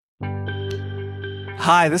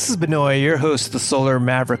Hi, this is Benoit, your host of the Solar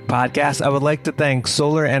Maverick podcast. I would like to thank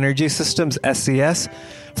Solar Energy Systems, SES,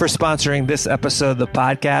 for sponsoring this episode of the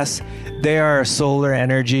podcast. They are a solar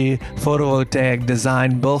energy photovoltaic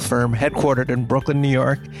design build firm headquartered in Brooklyn, New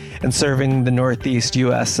York, and serving the Northeast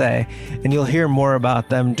USA. And you'll hear more about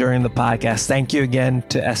them during the podcast. Thank you again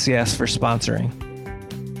to SES for sponsoring.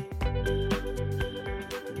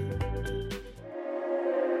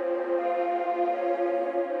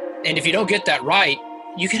 And if you don't get that right,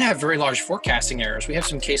 you can have very large forecasting errors. We have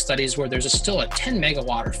some case studies where there's still a 10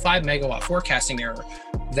 megawatt or 5 megawatt forecasting error.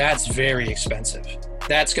 That's very expensive.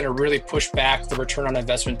 That's going to really push back the return on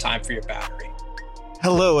investment time for your battery.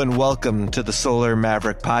 Hello and welcome to the Solar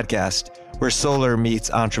Maverick podcast, where solar meets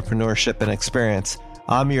entrepreneurship and experience.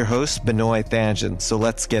 I'm your host, Benoit Thangen, so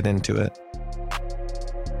let's get into it.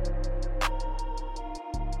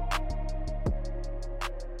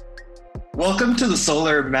 Welcome to the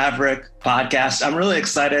Solar Maverick podcast. I'm really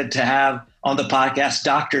excited to have on the podcast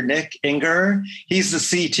Dr. Nick Ingerer. He's the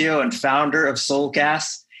CTO and founder of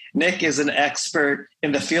Solcast. Nick is an expert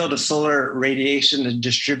in the field of solar radiation and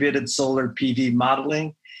distributed solar PV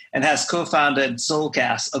modeling and has co-founded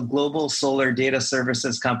Solcast, a global solar data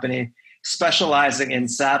services company specializing in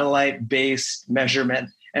satellite-based measurement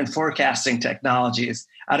and forecasting technologies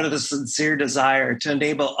out of the sincere desire to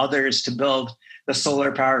enable others to build the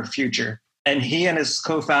solar-powered future. And he and his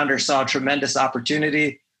co-founder saw a tremendous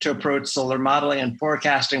opportunity to approach solar modeling and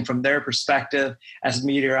forecasting from their perspective as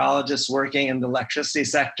meteorologists working in the electricity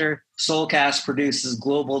sector. Solcast produces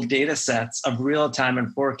global data sets of real-time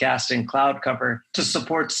and forecasting cloud cover to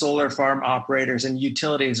support solar farm operators and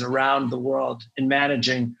utilities around the world in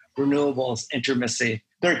managing renewables intermittency.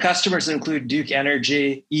 Their customers include Duke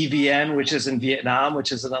Energy, EVN, which is in Vietnam,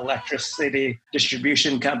 which is an electricity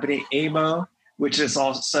distribution company, AEMO, which is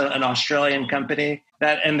also an Australian company.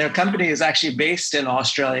 And their company is actually based in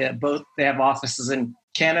Australia. They have offices in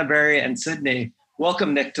Canterbury and Sydney.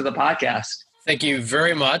 Welcome, Nick, to the podcast. Thank you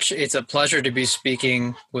very much. It's a pleasure to be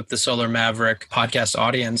speaking with the Solar Maverick podcast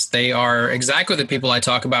audience. They are exactly the people I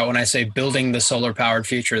talk about when I say building the solar-powered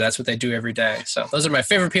future. That's what they do every day. So those are my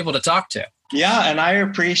favorite people to talk to. Yeah, and I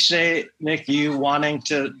appreciate, Nick, you wanting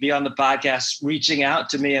to be on the podcast, reaching out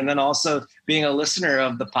to me, and then also being a listener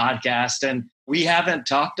of the podcast. And we haven't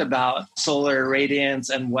talked about solar radiance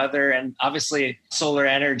and weather, and obviously solar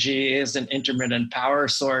energy is an intermittent power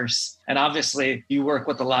source. And obviously you work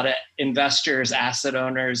with a lot of investors, asset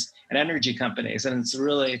owners, and energy companies. And it's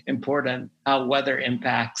really important how weather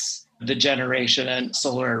impacts the generation and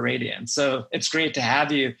solar radiance. So it's great to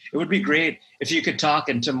have you. It would be great if you could talk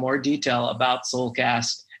into more detail about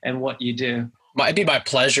Solcast and what you do. It'd be my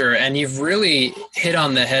pleasure. And you've really hit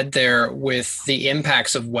on the head there with the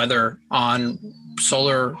impacts of weather on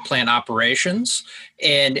solar plant operations.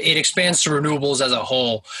 And it expands to renewables as a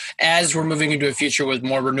whole. As we're moving into a future with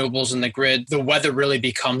more renewables in the grid, the weather really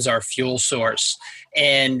becomes our fuel source.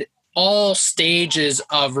 And all stages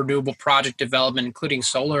of renewable project development, including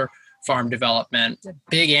solar farm development,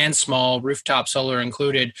 big and small, rooftop solar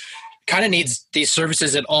included, kind of needs these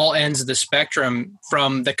services at all ends of the spectrum,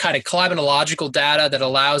 from the kind of climatological data that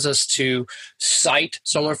allows us to site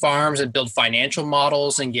solar farms and build financial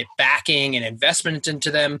models and get backing and investment into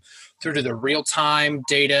them, through to the real-time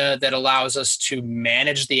data that allows us to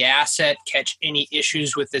manage the asset, catch any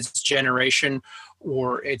issues with its generation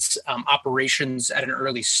or its operations at an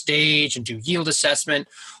early stage and do yield assessment,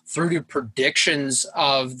 through to predictions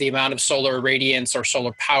of the amount of solar radiance or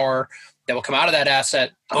solar power that will come out of that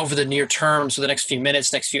asset over the near term, so the next few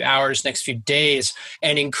minutes, next few hours, next few days.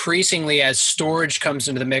 And increasingly, as storage comes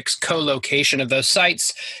into the mix, co-location of those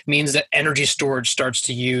sites means that energy storage starts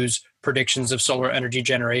to use predictions of solar energy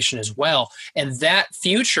generation as well. And that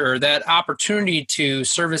future, that opportunity to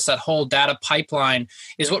service that whole data pipeline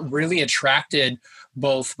is what really attracted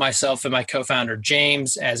both myself and my co-founder,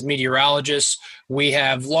 James, as meteorologists. We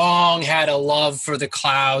have long had a love for the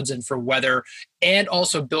clouds and for weather, and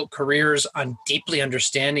also built careers on deeply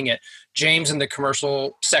understanding it. James in the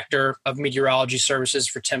commercial sector of meteorology services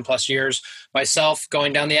for 10 plus years. Myself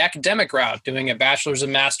going down the academic route, doing a bachelor's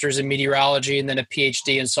and master's in meteorology and then a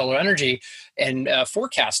PhD in solar energy and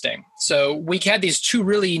forecasting. So we had these two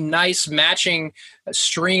really nice matching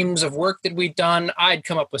streams of work that we'd done. I'd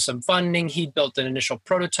come up with some funding. He'd built an initial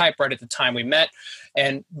prototype right at the time we met.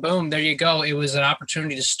 And boom, there you go. It was an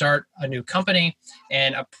opportunity to start a new company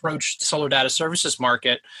and approach the solar data services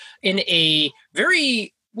market in a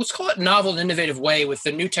very, let's call it, novel and innovative way, with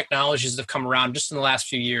the new technologies that have come around just in the last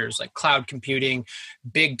few years, like cloud computing,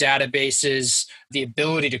 big databases, the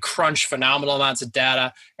ability to crunch phenomenal amounts of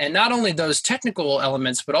data, and not only those technical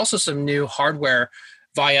elements, but also some new hardware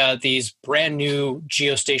via these brand new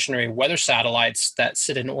geostationary weather satellites that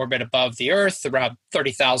sit in orbit above the Earth, around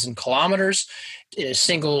 30,000 kilometers, in a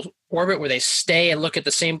single orbit where they stay and look at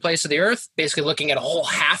the same place of the Earth, basically looking at a whole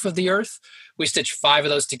half of the Earth. We stitch 5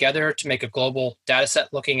 of those together to make a global data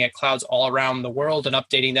set looking at clouds all around the world and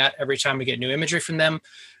updating that every time we get new imagery from them.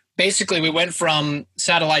 Basically, we went from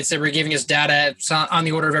satellites that were giving us data on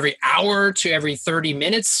the order of every hour to every 30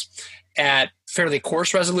 minutes at fairly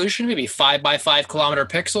coarse resolution, maybe 5 by 5 kilometer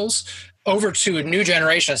pixels, over to a new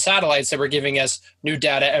generation of satellites that were giving us new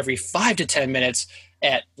data every 5 to 10 minutes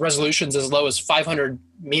at resolutions as low as 500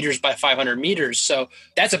 meters by 500 meters. So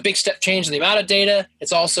that's a big step change in the amount of data.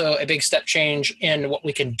 It's also a big step change in what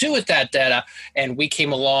we can do with that data. And we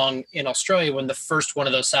came along in Australia when the first one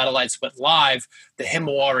of those satellites went live, the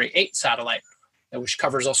Himawari 8 satellite, which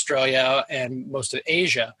covers Australia and most of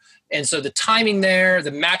Asia. And so the timing there, the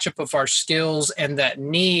matchup of our skills, and that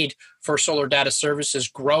need for solar data services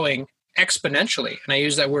growing exponentially, and I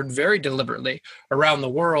use that word very deliberately, around the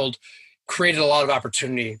world, created a lot of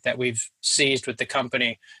opportunity that we've seized with the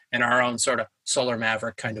company in our own sort of solar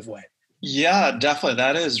maverick kind of way. Yeah, definitely.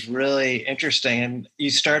 That is really interesting. And you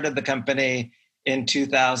started the company in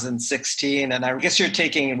 2016, and I guess you're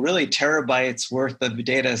taking really terabytes worth of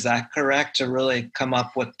data. Is that correct? To really come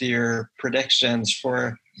up with your predictions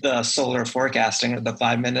for the solar forecasting of the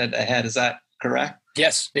 5 minute ahead. Is that correct?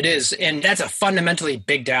 Yes, it is. And that's a fundamentally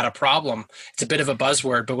big data problem. It's a bit of a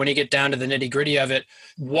buzzword, but when you get down to the nitty gritty of it,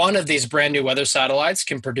 one of these brand new weather satellites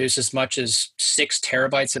can produce as much as 6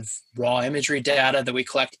 terabytes of raw imagery data that we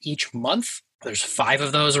collect each month. There's 5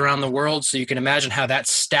 of those around the world, so you can imagine how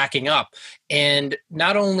that's stacking up. And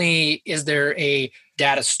not only is there a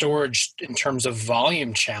data storage in terms of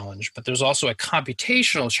volume challenge, but there's also a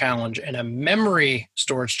computational challenge and a memory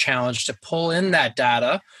storage challenge to pull in that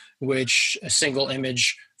data, which a single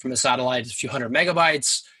image from a satellite is a few hundred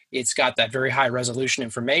megabytes. It's got that very high resolution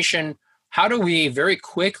information. How do we very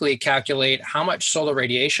quickly calculate how much solar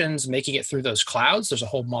radiation is making it through those clouds? There's a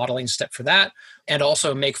whole modeling step for that. And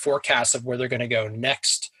also make forecasts of where they're going to go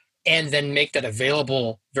next, and then make that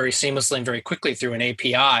available very seamlessly and very quickly through an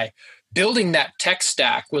API. Building that tech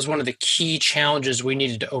stack was one of the key challenges we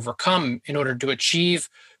needed to overcome in order to achieve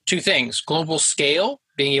 2 things: global scale,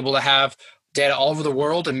 being able to have data all over the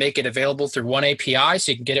world and make it available through one API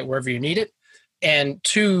so you can get it wherever you need it. And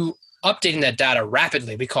 2, updating that data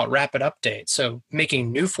rapidly. We call it rapid update. So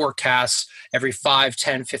making new forecasts every 5,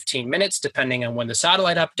 10, 15 minutes, depending on when the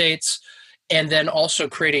satellite updates. And then also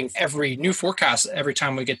creating every new forecast every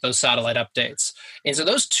time we get those satellite updates. And so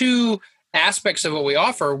those 2 aspects of what we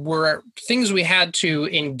offer were things we had to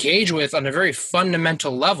engage with on a very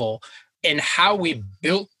fundamental level in how we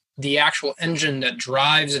built the actual engine that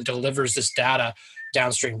drives and delivers this data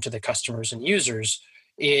downstream to the customers and users.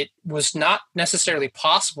 It was not necessarily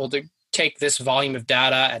possible to take this volume of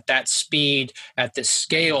data at that speed, at this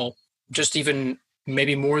scale, just even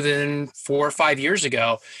maybe more than 4 or 5 years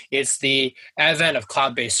ago. It's the advent of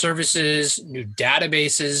cloud-based services, new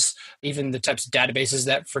databases, even the types of databases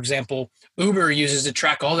that, for example, Uber uses to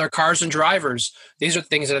track all their cars and drivers. These are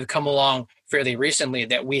things that have come along fairly recently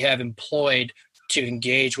that we have employed to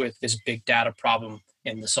engage with this big data problem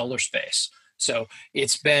in the solar space. So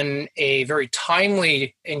it's been a very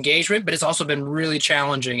timely engagement, but it's also been really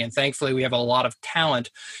challenging. And thankfully, we have a lot of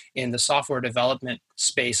talent in the software development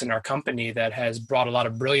space in our company that has brought a lot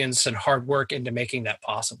of brilliance and hard work into making that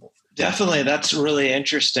possible. Definitely. That's really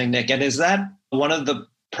interesting, Nick. And is that one of the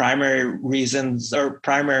primary reasons or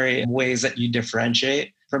primary ways that you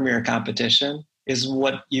differentiate from your competition? Is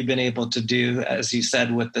what you've been able to do, as you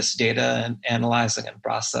said, with this data and analyzing and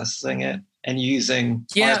processing it and using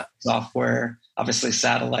software, obviously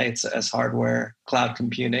satellites as hardware, cloud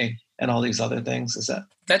computing, and all these other things? Is that?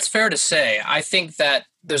 That's fair to say. I think that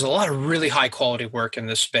there's a lot of really high quality work in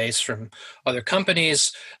this space from other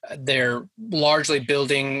companies. They're largely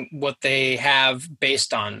building what they have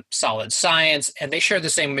based on solid science, and they share the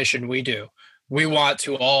same mission we do. We want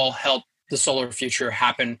to all help the solar future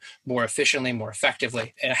happen more efficiently, more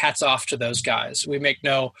effectively. And hats off to those guys. We make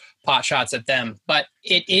no pot shots at them. But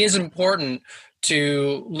it is important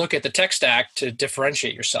to look at the tech stack to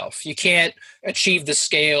differentiate yourself. You can't achieve the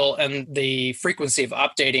scale and the frequency of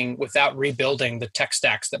updating without rebuilding the tech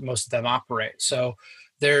stacks that most of them operate. So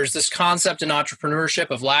there's this concept in entrepreneurship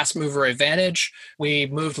of last mover advantage. We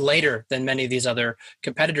moved later than many of these other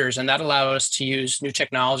competitors, and that allowed us to use new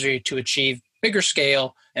technology to achieve bigger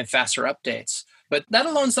scale and faster updates. But that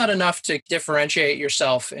alone's not enough to differentiate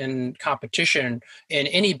yourself in competition in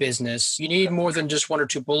any business. You need more than just 1 or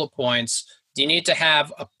 2 bullet points You need to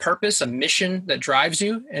have a purpose, a mission that drives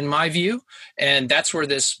you, in my view. And that's where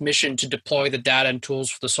this mission to deploy the data and tools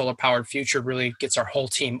for the solar powered future really gets our whole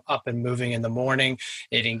team up and moving in the morning.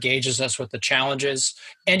 It engages us with the challenges.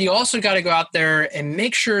 And you also got to go out there and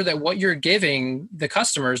make sure that what you're giving the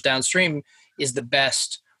customers downstream is the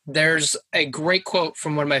best. There's a great quote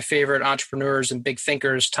from one of my favorite entrepreneurs and big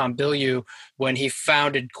thinkers, Tom Bilyeu, when he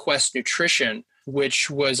founded Quest Nutrition, which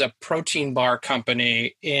was a protein bar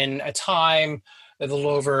company in a time a little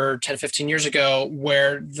over 10, 15 years ago,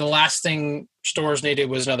 where the last thing stores needed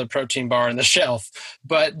was another protein bar on the shelf.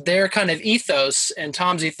 But their kind of ethos, and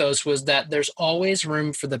Tom's ethos, was that there's always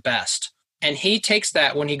room for the best. And he takes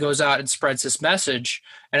that when he goes out and spreads this message.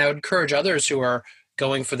 And I would encourage others who are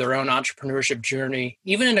going for their own entrepreneurship journey,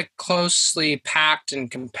 even in a closely packed and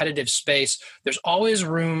competitive space, there's always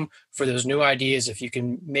room for those new ideas if you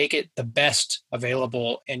can make it the best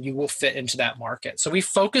available, and you will fit into that market. So we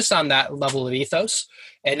focus on that level of ethos,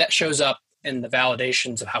 and that shows up in the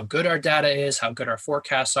validations of how good our data is, how good our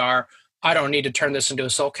forecasts are. I don't need to turn this into a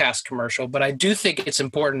Solcast commercial, but I do think it's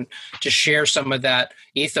important to share some of that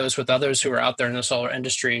ethos with others who are out there in the solar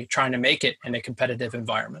industry trying to make it in a competitive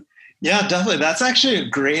environment. Yeah, definitely. That's actually a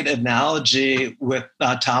great analogy with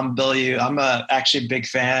Tom Bilyeu. I'm actually a big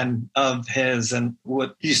fan of his, and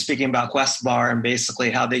what he's speaking about Quest Bar and basically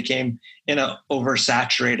how they came in an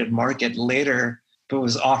oversaturated market later, but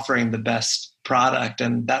was offering the best product.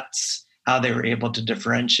 And that's how they were able to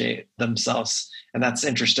differentiate themselves. And that's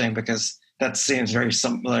interesting because that seems very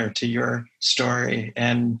similar to your story.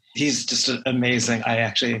 And he's just amazing. I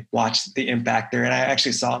actually watched the impact there, and I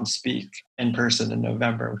actually saw him speak in person in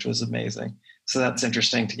November, which was amazing. So that's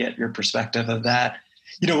interesting to get your perspective of that.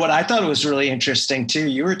 You know, what I thought was really interesting too,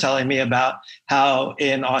 you were telling me about how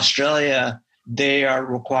in Australia, they are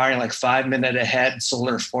requiring like 5 minute ahead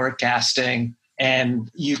solar forecasting, and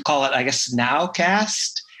you call it, I guess,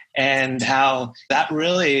 Nowcast, and how that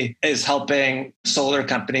really is helping solar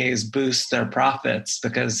companies boost their profits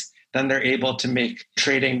because then they're able to make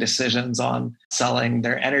trading decisions on selling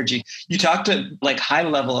their energy. You talked at like high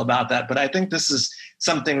level about that, but I think this is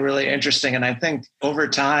something really interesting. And I think over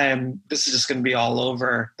time, this is just going to be all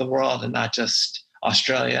over the world and not just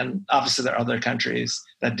Australia. And obviously there are other countries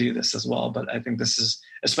that do this as well. But I think this is,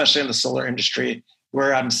 especially in the solar industry,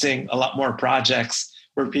 where I'm seeing a lot more projects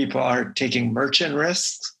where people are taking merchant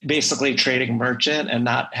risks, basically trading merchant and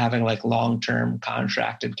not having like long-term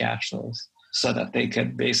contracted cash flows so that they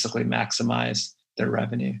could basically maximize their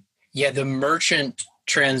revenue. Yeah, the merchant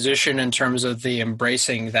transition in terms of the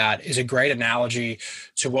embracing that is a great analogy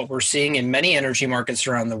to what we're seeing in many energy markets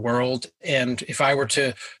around the world. And if I were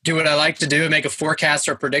to do what I like to do and make a forecast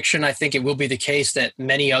or prediction, I think it will be the case that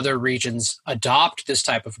many other regions adopt this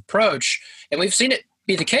type of approach. And we've seen it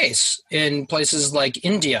be the case in places like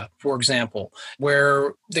India, for example,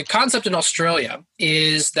 where the concept in Australia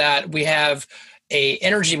is that we have an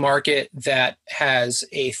energy market that has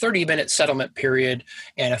a 30-minute settlement period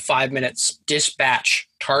and a 5 minutes dispatch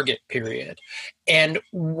target period. And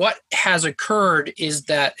what has occurred is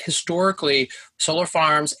that historically, solar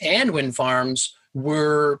farms and wind farms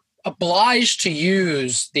were obliged to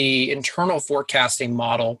use the internal forecasting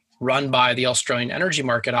model run by the Australian energy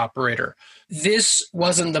market operator. This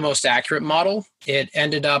wasn't the most accurate model. It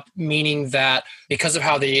ended up meaning that because of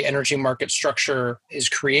how the energy market structure is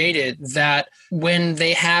created, that when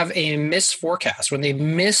they have a misforecast, when they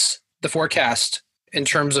miss the forecast in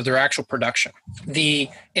terms of their actual production, the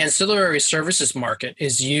ancillary services market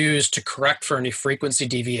is used to correct for any frequency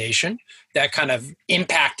deviation. That kind of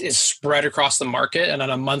impact is spread across the market, and on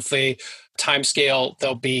a monthly timescale,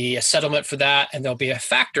 there'll be a settlement for that, and there'll be a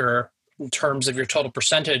factor in terms of your total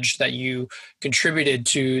percentage that you contributed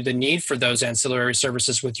to the need for those ancillary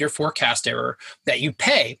services with your forecast error that you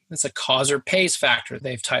pay. It's a cause or pays factor,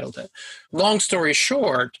 they've titled it. Long story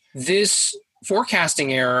short, this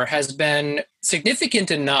forecasting error has been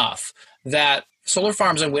significant enough that solar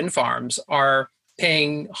farms and wind farms are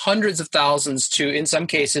paying hundreds of thousands to, in some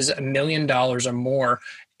cases, $1 million or more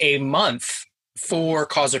a month for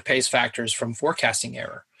cause or pays factors from forecasting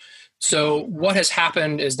error. So what has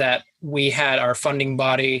happened is that we had our funding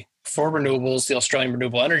body for renewables, the Australian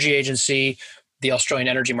Renewable Energy Agency, the Australian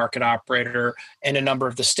Energy Market Operator, and a number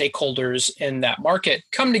of the stakeholders in that market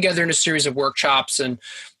come together in a series of workshops, and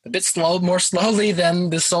a bit more slowly than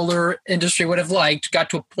the solar industry would have liked, got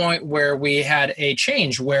to a point where we had a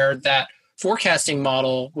change where that forecasting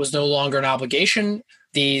model was no longer an obligation.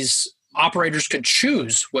 These operators could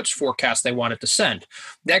choose which forecast they wanted to send.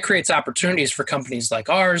 That creates opportunities for companies like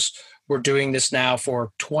ours. We're doing this now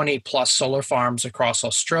for 20 plus solar farms across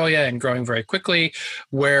Australia and growing very quickly,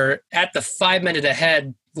 where at the 5 minute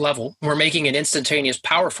ahead level. We're making an instantaneous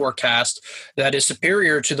power forecast that is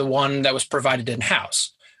superior to the one that was provided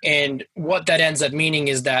in-house. And what that ends up meaning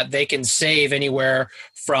is that they can save anywhere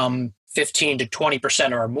from 15 to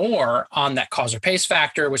 20% or more on that cause or pace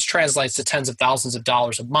factor, which translates to tens of thousands of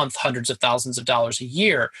dollars a month, hundreds of thousands of dollars a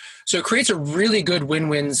year. So it creates a really good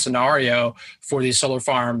win-win scenario for these solar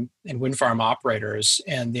farm and wind farm operators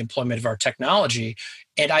and the employment of our technology.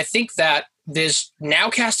 And I think that this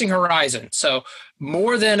nowcasting horizon, so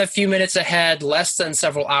more than a few minutes ahead, less than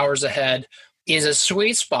several hours ahead, is a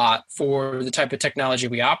sweet spot for the type of technology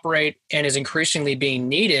we operate and is increasingly being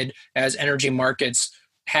needed as energy markets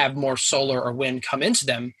have more solar or wind come into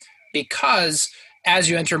them, because as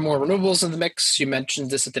you enter more renewables in the mix, you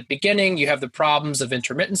mentioned this at the beginning, you have the problems of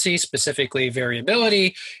intermittency, specifically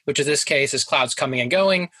variability, which in this case is clouds coming and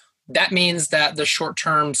going. That means that the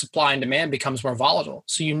short-term supply and demand becomes more volatile.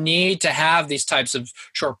 So you need to have these types of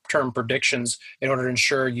short-term predictions in order to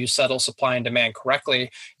ensure you settle supply and demand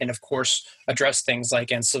correctly, and of course, address things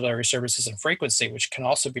like ancillary services and frequency, which can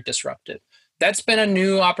also be disrupted. That's been a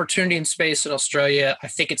new opportunity in space in Australia. I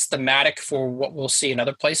think it's thematic for what we'll see in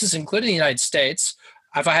other places, including the United States.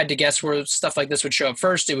 If I had to guess where stuff like this would show up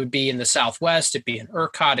first, it would be in the Southwest, it'd be in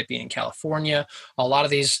ERCOT, it'd be in California. A lot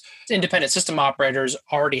of these independent system operators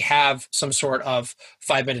already have some sort of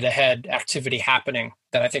 5-minute ahead activity happening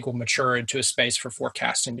that I think will mature into a space for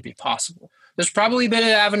forecasting to be possible. There's probably been an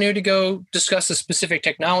avenue to go discuss a specific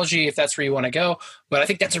technology if that's where you want to go, but I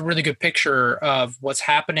think that's a really good picture of what's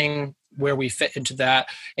happening, where we fit into that,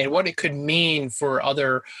 and what it could mean for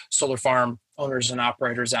other solar farm owners and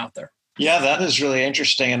operators out there. Yeah, that is really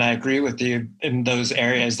interesting. And I agree with you in those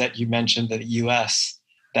areas that you mentioned, the US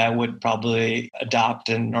that would probably adopt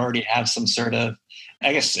and already have some sort of,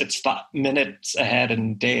 I guess it's 5 minutes ahead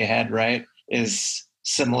and day ahead, right? Is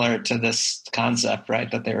similar to this concept,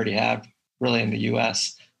 right? That they already have really in the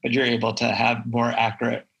US, but you're able to have more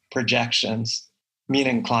accurate projections,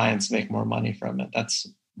 meaning clients make more money from it. That's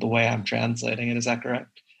the way I'm translating it. Is that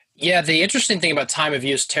correct? Yeah, the interesting thing about time of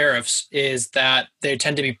use tariffs is that they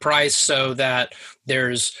tend to be priced so that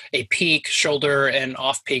there's a peak, shoulder, and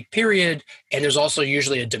off-peak period, and there's also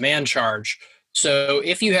usually a demand charge. So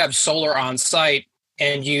if you have solar on site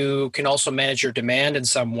and you can also manage your demand in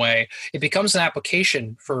some way, it becomes an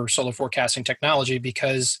application for solar forecasting technology,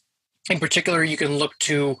 because in particular, you can look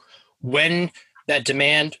to when that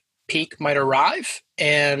demand peak might arrive.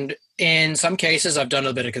 And in some cases, I've done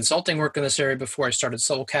a bit of consulting work in this area before I started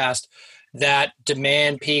Solcast, that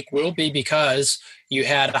demand peak will be because you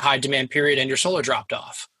had a high demand period and your solar dropped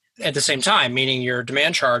off at the same time, meaning your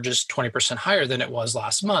demand charge is 20% higher than it was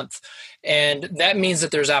last month. And that means that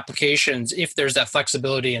there's applications, if there's that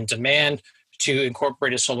flexibility in demand, to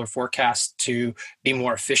incorporate a solar forecast to be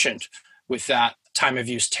more efficient with that time of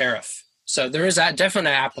use tariff. So there is that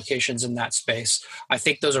definite applications in that space. I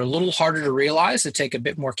think those are a little harder to realize. They take a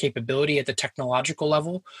bit more capability at the technological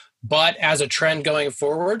level. But as a trend going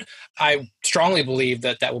forward, I strongly believe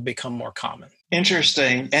that that will become more common.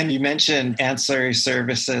 Interesting. And you mentioned ancillary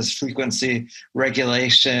services, frequency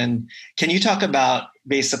regulation. Can you talk about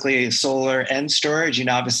basically solar and storage? You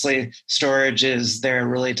know, obviously storage is there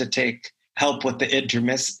really to help with the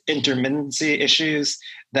intermittency issues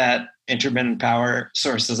that intermittent power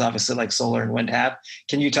sources, obviously like solar and wind, have.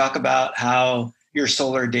 Can you talk about how your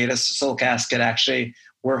solar data Solcast could actually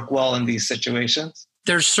work well in these situations?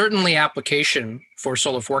 There's certainly application for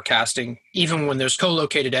solar forecasting, even when there's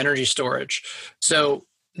co-located energy storage. So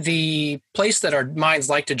the place that our minds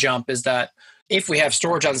like to jump is that if we have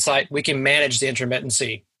storage on site, we can manage the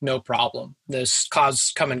intermittency, no problem. This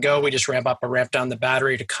clouds come and go. We just ramp up or ramp down the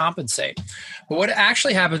battery to compensate. But what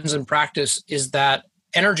actually happens in practice is that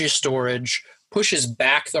energy storage pushes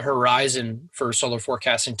back the horizon for solar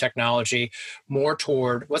forecasting technology more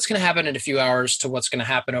toward what's going to happen in a few hours to what's going to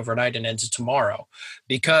happen overnight and into tomorrow.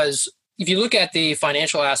 Because if you look at the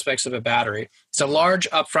financial aspects of a battery, it's a large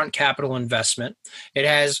upfront capital investment. It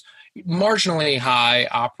has marginally high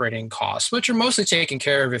operating costs, which are mostly taken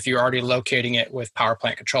care of if you're already locating it with power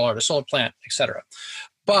plant controller, the solar plant, et cetera.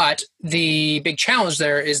 But the big challenge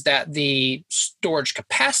there is that the storage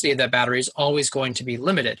capacity of that battery is always going to be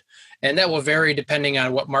limited. And that will vary depending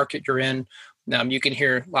on what market you're in. You can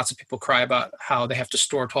hear lots of people cry about how they have to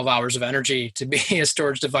store 12 hours of energy to be a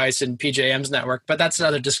storage device in PJM's network, but that's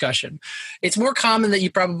another discussion. It's more common that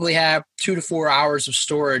you probably have 2 to 4 hours of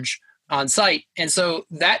storage on site. And so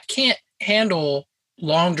that can't handle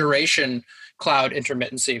long duration cloud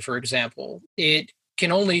intermittency, for example. It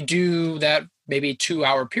can only do that maybe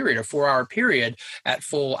 2-hour period or 4-hour period at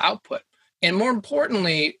full output. And more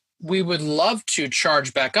importantly, we would love to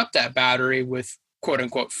charge back up that battery with quote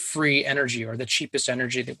unquote free energy or the cheapest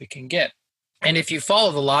energy that we can get. And if you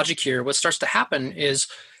follow the logic here, what starts to happen is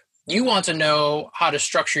you want to know how to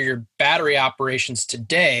structure your battery operations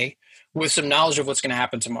today with some knowledge of what's going to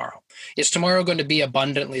happen tomorrow. Is tomorrow going to be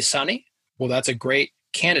abundantly sunny? Well, that's a great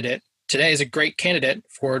candidate. Today is a great candidate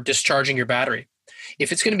for discharging your battery.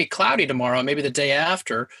 If it's going to be cloudy tomorrow, maybe the day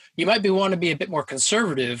after, you might want to be a bit more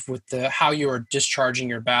conservative with how you are discharging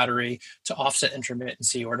your battery to offset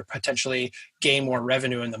intermittency or to potentially gain more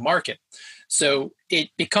revenue in the market. So it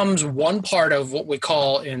becomes one part of what we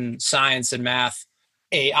call in science and math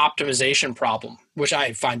a optimization problem, which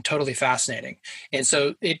I find totally fascinating. And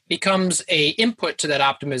so it becomes a input to that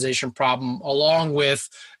optimization problem along with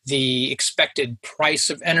the expected price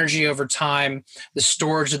of energy over time, the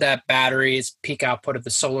storage of that battery, its peak output of the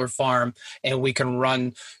solar farm, and we can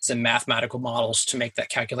run some mathematical models to make that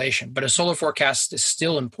calculation. But a solar forecast is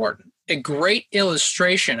still important. A great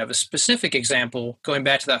illustration of a specific example, going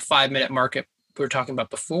back to that 5-minute market we were talking about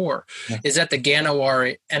before, is at the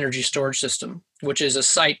Ganawara Energy Storage System, which is a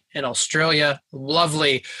site in Australia,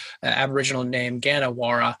 lovely Aboriginal name,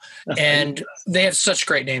 Ganawara. And they have such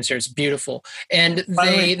great names here. It's beautiful. And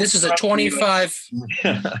this is a 25...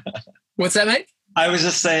 What's that, mate? I was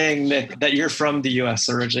just saying, Nick, that you're from the U.S.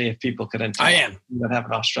 originally, if people couldn't tell. I am. You don't have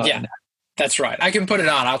an Australian. Yeah, that's right. I can put it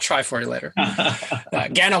on. I'll try for you later.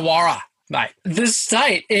 Ganawara. Right. This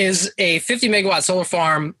site is a 50 megawatt solar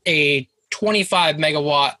farm, a 25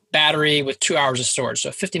 megawatt battery with 2 hours of storage, so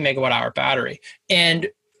a 50 megawatt hour battery. And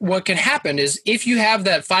what can happen is if you have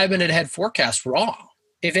that 5-minute ahead forecast wrong,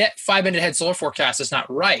 if that 5-minute ahead solar forecast is not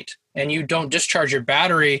right, and you don't discharge your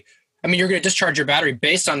battery, you're going to discharge your battery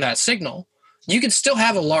based on that signal, you can still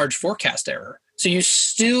have a large forecast error. So you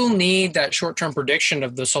still need that short-term prediction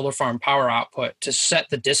of the solar farm power output to set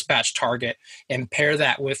the dispatch target and pair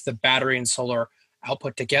that with the battery and solar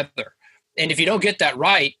output together. And if you don't get that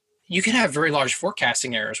right, you can have very large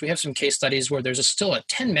forecasting errors. We have some case studies where there's still a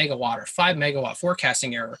 10 megawatt or 5 megawatt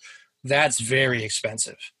forecasting error. That's very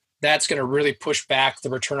expensive. That's going to really push back the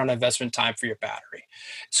return on investment time for your battery.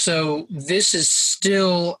 So this is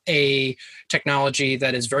still a technology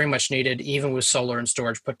that is very much needed, even with solar and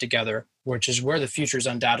storage put together, which is where the future is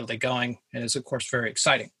undoubtedly going and is, of course, very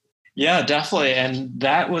exciting. Yeah, definitely. And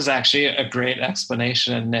that was actually a great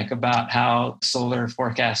explanation, Nick, about how solar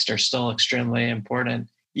forecasts are still extremely important,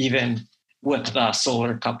 even with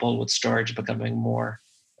solar coupled with storage becoming more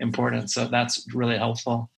important. So that's really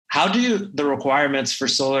helpful. How do the requirements for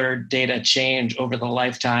solar data change over the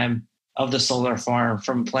lifetime of the solar farm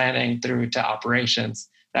from planning through to operations?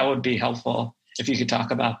 That would be helpful if you could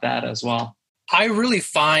talk about that as well. I really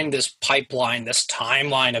find this pipeline, this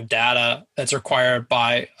timeline of data that's required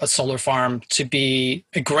by a solar farm to be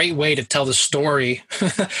a great way to tell the story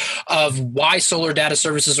of why solar data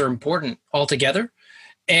services are important altogether.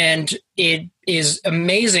 And it is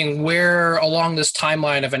amazing where along this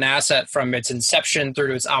timeline of an asset from its inception through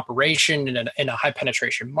to its operation in a high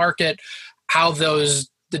penetration market, how the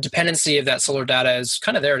dependency of that solar data is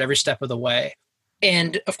kind of there at every step of the way.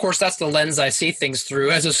 And of course, that's the lens I see things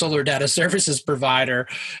through as a solar data services provider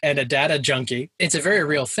and a data junkie. It's a very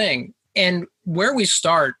real thing. And where we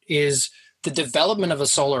start is the development of a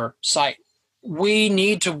solar site. We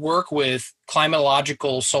need to work with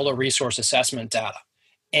climatological solar resource assessment data.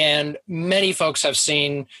 And many folks have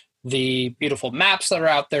seen the beautiful maps that are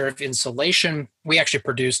out there of insolation. We actually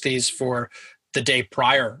produced these for the day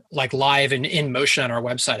prior, like live and in motion on our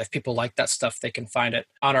website. If people like that stuff, they can find it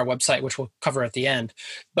on our website, which we'll cover at the end.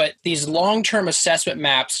 But these long-term assessment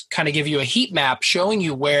maps kind of give you a heat map showing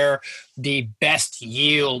you where the best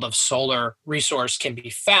yield of solar resource can be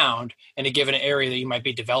found in a given area that you might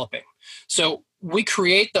be developing. So we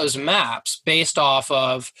create those maps based off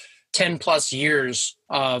of 10 plus years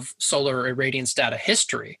of solar irradiance data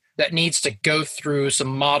history that needs to go through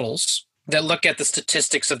some models that look at the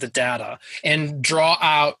statistics of the data and draw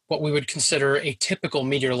out what we would consider a typical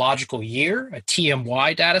meteorological year, a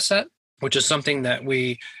TMY data set, which is something that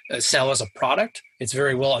we sell as a product. It's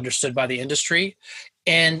very well understood by the industry.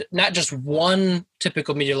 And not just one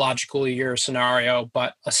typical meteorological year scenario,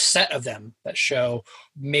 but a set of them that show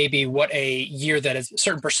maybe what a year that is a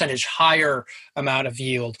certain percentage higher amount of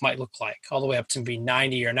yield might look like, all the way up to be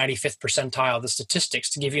 90 or 95th percentile of the statistics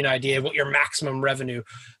to give you an idea of what your maximum revenue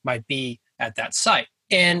might be at that site.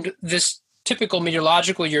 And this typical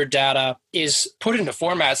meteorological year data is put into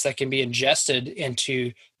formats that can be ingested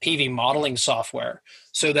into PV modeling software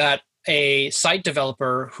so that a site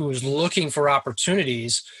developer who's looking for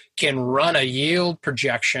opportunities can run a yield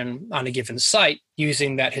projection on a given site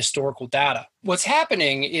using that historical data. What's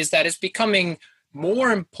happening is that it's becoming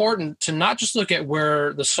more important to not just look at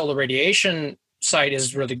where the solar radiation site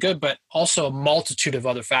is really good, but also a multitude of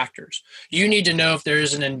other factors. You need to know if there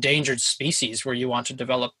is an endangered species where you want to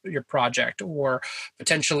develop your project, or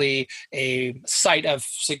potentially a site of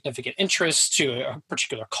significant interest to a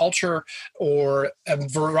particular culture, or a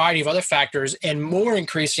variety of other factors, and more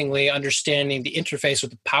increasingly understanding the interface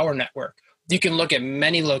with the power network. You can look at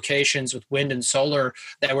many locations with wind and solar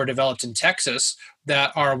that were developed in Texas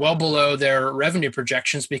that are well below their revenue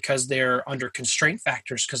projections because they're under constraint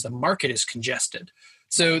factors because the market is congested.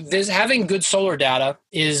 So having good solar data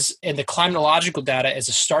and the climatological data is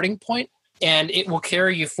a starting point, and it will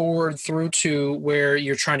carry you forward through to where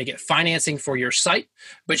you're trying to get financing for your site.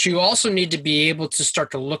 But you also need to be able to start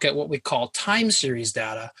to look at what we call time series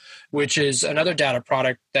data, which is another data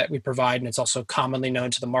product that we provide, and it's also commonly known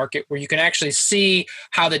to the market, where you can actually see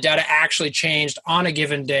how the data actually changed on a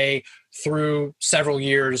given day through several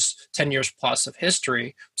years, 10 years plus of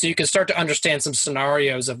history. So you can start to understand some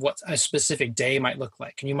scenarios of what a specific day might look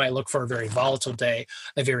like. And you might look for a very volatile day,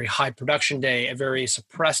 a very high production day, a very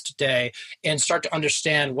suppressed day, and start to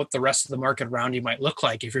understand what the rest of the market around you might look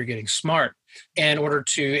like if you're getting smart, in order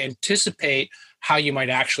to anticipate how you might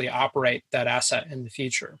actually operate that asset in the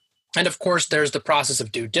future. And of course, there's the process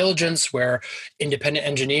of due diligence, where independent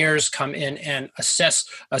engineers come in and assess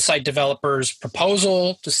a site developer's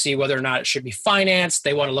proposal to see whether or not it should be financed.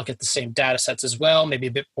 They want to look at the same data sets as well, maybe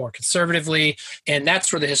a bit more conservatively. And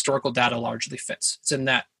that's where the historical data largely fits. It's in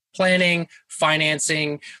that planning,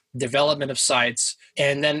 financing, development of sites.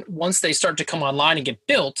 And then once they start to come online and get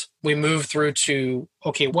built, we move through to,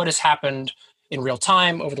 okay, what has happened in real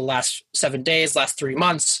time over the last 7 days, last 3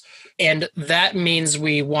 months. And that means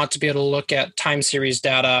we want to be able to look at time series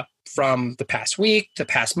data from the past week, the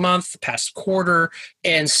past month, the past quarter,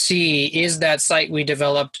 and see, is that site we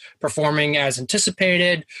developed performing as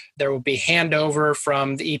anticipated? There will be handover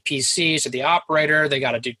from the EPC to the operator. They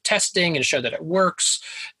got to do testing and show that it works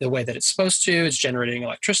the way that it's supposed to. It's generating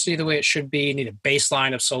electricity the way it should be. You need a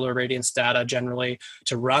baseline of solar radiance data generally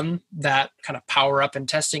to run that kind of power up and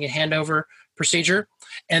testing and handover procedure.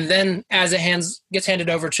 And then as it gets handed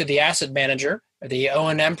over to the asset manager, the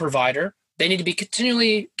O&M provider, they need to be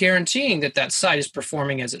continually guaranteeing that that site is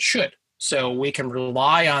performing as it should. So we can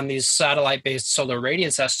rely on these satellite-based solar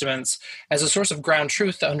radiance estimates as a source of ground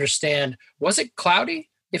truth to understand, was it cloudy?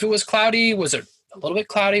 If it was cloudy, was it a little bit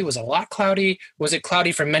cloudy? Was it a lot cloudy? Was it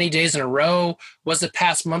cloudy for many days in a row? Was the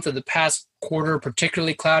past month or the past quarter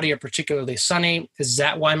particularly cloudy or particularly sunny? Is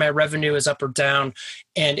that why my revenue is up or down?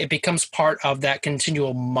 And it becomes part of that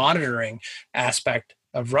continual monitoring aspect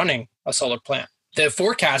of running a solar plant. The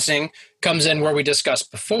forecasting comes in where we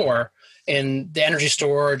discussed before in the energy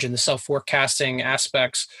storage and the self-forecasting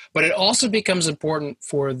aspects, but it also becomes important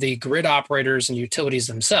for the grid operators and utilities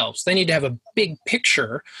themselves. They need to have a big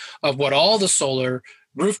picture of what all the solar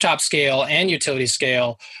rooftop scale and utility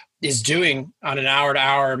scale is doing on an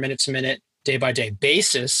hour-to-hour, minute-to-minute, day-by-day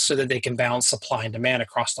basis so that they can balance supply and demand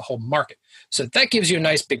across the whole market. So that gives you a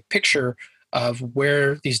nice big picture of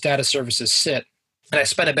where these data services sit. And I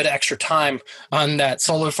spent a bit of extra time on that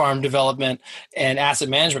solar farm development and asset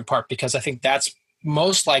management part because I think that's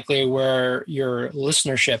most likely where your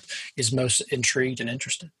listenership is most intrigued and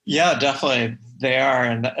interested. Yeah, definitely. They are.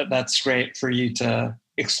 And that's great for you to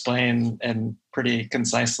explain and pretty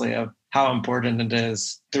concisely of how important it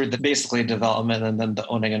is through the basically development and then the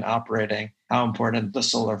owning and operating, how important the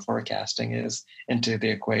solar forecasting is into the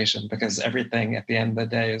equation, because everything at the end of the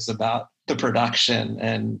day is about the production.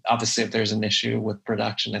 And obviously, if there's an issue with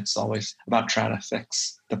production, it's always about trying to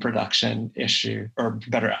fix the production issue or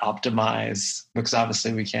better optimize, because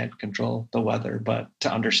obviously we can't control the weather, but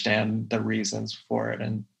to understand the reasons for it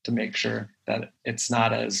and to make sure that it's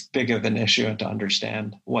not as big of an issue and to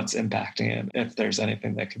understand what's impacting it, if there's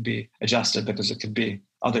anything that could be adjusted, because it could be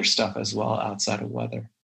other stuff as well outside of weather.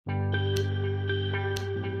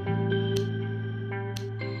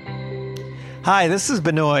 Hi, this is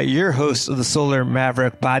Benoit, your host of the Solar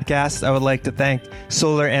Maverick podcast. I would like to thank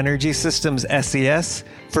Solar Energy Systems SES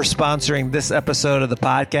for sponsoring this episode of the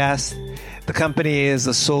podcast. The company is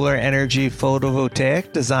a solar energy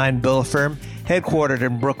photovoltaic design build firm headquartered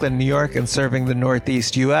in Brooklyn, New York, and serving the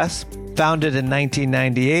Northeast U.S. Founded in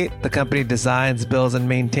 1998, the company designs, builds, and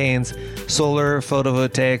maintains solar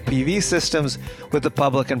photovoltaic PV systems with the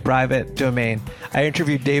public and private domain. I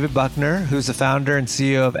interviewed David Buckner, who's the founder and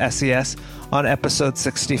CEO of SES, on episode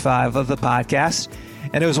 65 of the podcast.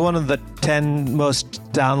 And it was one of the 10 most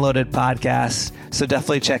downloaded podcasts. So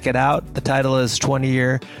definitely check it out. The title is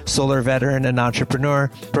 20-Year Solar Veteran and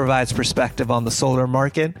Entrepreneur, provides perspective on the solar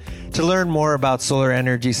market. To learn more about solar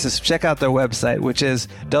energy systems, check out their website, which is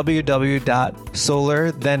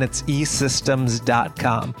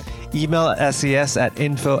www.solar.esystems.com. Email SES at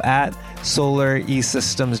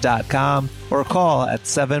info@solaresystems.com or call at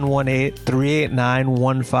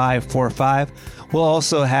 718-389-1545. We'll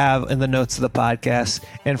also have in the notes of the podcast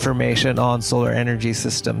information on solar energy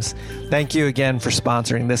systems. Thank you again for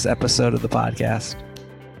sponsoring this episode of the podcast.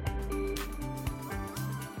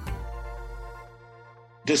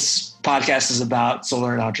 This podcast is about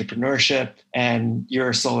solar and entrepreneurship, and you're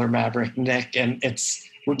a solar maverick, Nick, and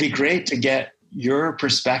would be great to get your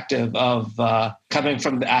perspective of coming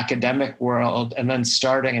from the academic world and then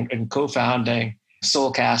starting and co-founding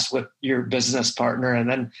Soulcast with your business partner. And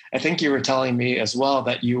then I think you were telling me as well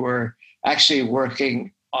that you were actually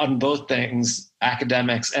working on both things,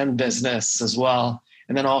 academics and business as well,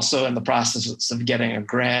 and then also in the process of getting a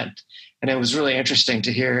grant. And it was really interesting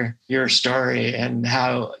to hear your story and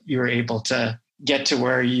how you were able to get to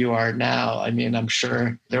where you are now. I mean, I'm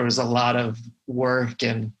sure there was a lot of work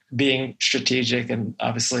and being strategic and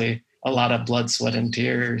obviously a lot of blood, sweat, and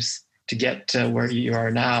tears to get to where you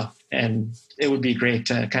are now. And it would be great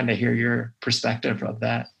to kind of hear your perspective of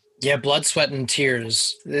that. Yeah, blood, sweat, and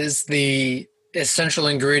tears is the essential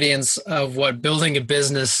ingredients of what building a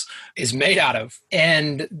business is made out of.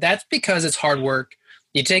 And that's because it's hard work.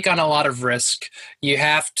 You take on a lot of risk. You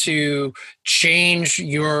have to change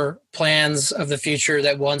your plans of the future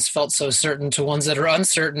that once felt so certain to ones that are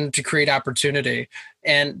uncertain to create opportunity.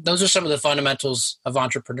 And those are some of the fundamentals of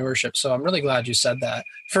entrepreneurship. So I'm really glad you said that.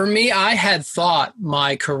 For me, I had thought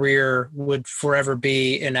my career would forever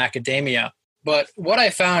be in academia. But what I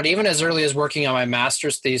found, even as early as working on my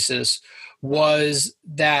master's thesis, was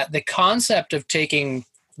that the concept of taking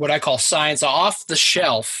what I call science off the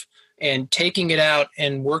shelf and taking it out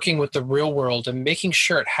and working with the real world and making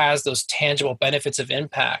sure it has those tangible benefits of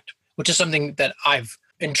impact, which is something that I've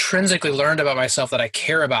intrinsically learned about myself that I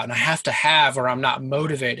care about and I have to have or I'm not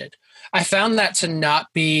motivated. I found that to not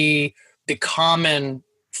be the common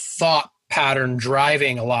thought pattern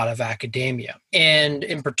driving a lot of academia. And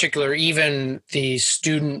in particular, even the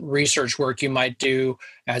student research work you might do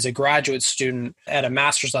as a graduate student at a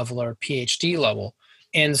master's level or a PhD level.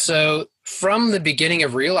 And so from the beginning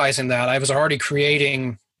of realizing that, I was already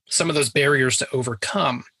creating some of those barriers to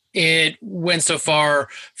overcome. It went so far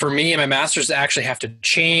for me and my master's to actually have to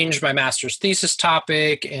change my master's thesis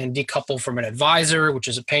topic and decouple from an advisor, which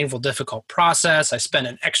is a painful, difficult process. I spent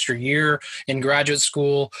an extra year in graduate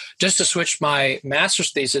school just to switch my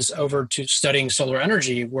master's thesis over to studying solar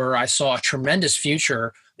energy, where I saw a tremendous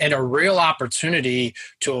future and a real opportunity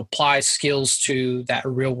to apply skills to that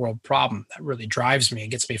real world problem that really drives me and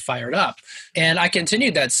gets me fired up. And I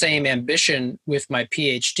continued that same ambition with my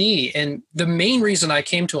PhD. And the main reason I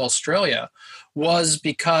came to Australia was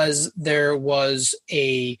because there was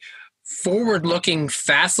a forward-looking,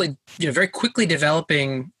 very quickly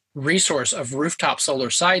developing resource of rooftop solar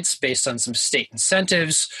sites based on some state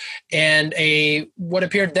incentives and what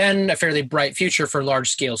appeared then a fairly bright future for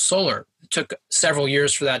large-scale solar. It took several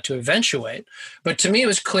years for that to eventuate. But to me, it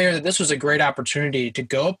was clear that this was a great opportunity to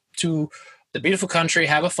go to the beautiful country,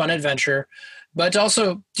 have a fun adventure, but to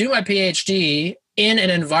also do my PhD in an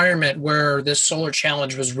environment where this solar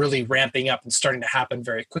challenge was really ramping up and starting to happen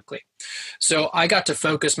very quickly. So I got to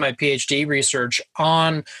focus my PhD research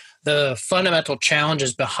on the fundamental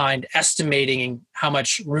challenges behind estimating how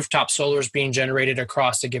much rooftop solar is being generated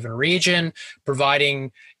across a given region,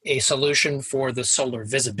 providing a solution for the solar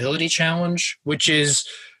visibility challenge, which is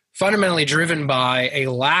fundamentally driven by a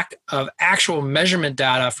lack of actual measurement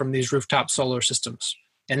data from these rooftop solar systems.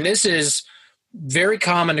 And this is very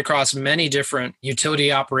common across many different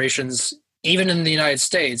utility operations, even in the United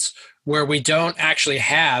States, where we don't actually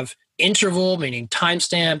have interval, meaning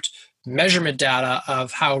time-stamped, measurement data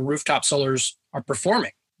of how rooftop solars are performing,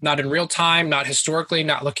 not in real time, not historically,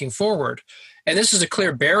 not looking forward. And this is a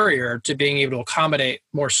clear barrier to being able to accommodate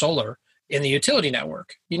more solar in the utility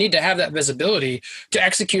network. You need to have that visibility to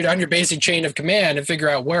execute on your basic chain of command and figure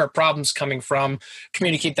out where a problem's coming from,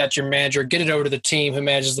 communicate that to your manager, get it over to the team who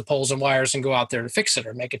manages the poles and wires and go out there to fix it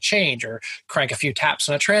or make a change or crank a few taps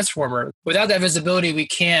on a transformer. Without that visibility, we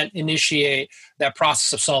can't initiate that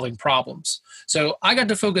process of solving problems. So I got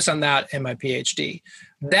to focus on that in my PhD.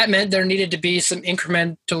 That meant there needed to be some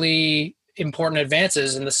incrementally important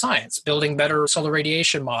advances in the science, building better solar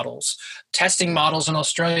radiation models, testing models in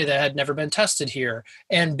Australia that had never been tested here,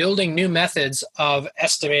 and building new methods of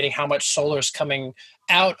estimating how much solar is coming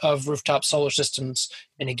out of rooftop solar systems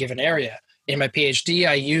in a given area. In my PhD,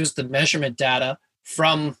 I used the measurement data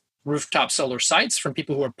from rooftop solar sites from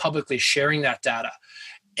people who are publicly sharing that data.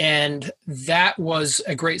 And that was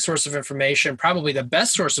a great source of information, probably the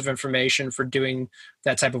best source of information for doing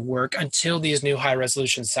that type of work until these new high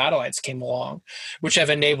resolution satellites came along, which have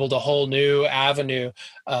enabled a whole new avenue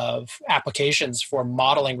of applications for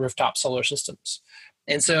modeling rooftop solar systems.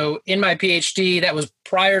 And so in my PhD, that was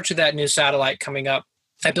prior to that new satellite coming up,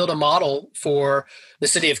 I built a model for the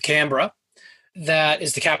city of Canberra. That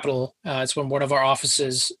is the capital. It's when one of our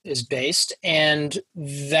offices is based. And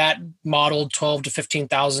that modeled 12 to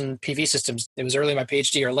 15,000 PV systems. It was early in my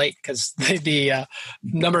PhD or late because the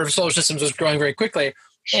number of solar systems was growing very quickly.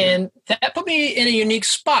 Sure. And that put me in a unique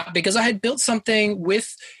spot because I had built something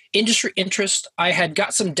with industry interest. I had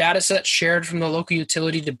got some data sets shared from the local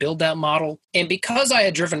utility to build that model. And because I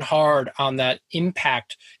had driven hard on that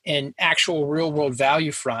impact and actual real world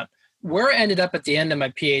value front, where I ended up at the end of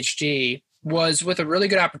my PhD was with a really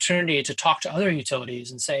good opportunity to talk to other utilities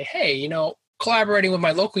and say, hey, collaborating with my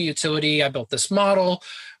local utility, I built this model.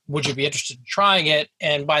 Would you be interested in trying it?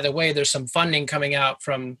 And by the way, there's some funding coming out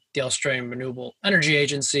from the Australian Renewable Energy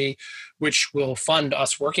Agency, which will fund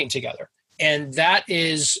us working together. And that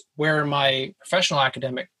is where my professional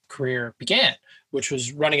academic career began, which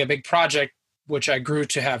was running a big project, which I grew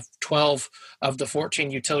to have 12 of the 14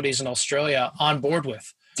 utilities in Australia on board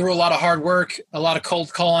with. Through a lot of hard work, a lot of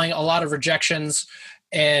cold calling, a lot of rejections,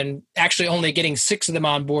 and actually only getting 6 of them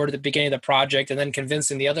on board at the beginning of the project and then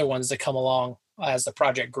convincing the other ones to come along as the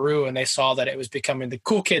project grew and they saw that it was becoming the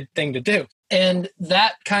cool kid thing to do. And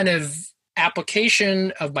that kind of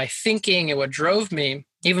application of my thinking and what drove me,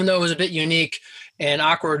 even though it was a bit unique and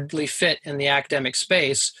awkwardly fit in the academic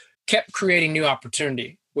space, kept creating new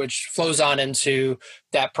opportunity, which flows on into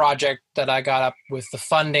that project that I got up with the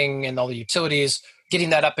funding and all the utilities,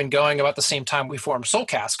 getting that up and going about the same time we formed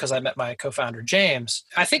Solcast because I met my co-founder, James.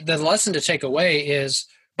 I think the lesson to take away is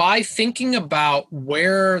by thinking about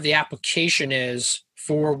where the application is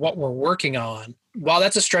for what we're working on, while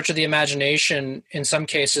that's a stretch of the imagination in some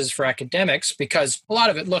cases for academics, because a lot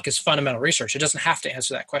of it, is fundamental research. It doesn't have to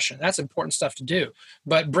answer that question. That's important stuff to do.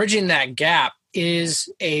 But bridging that gap is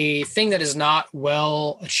a thing that is not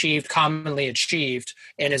well achieved, commonly achieved,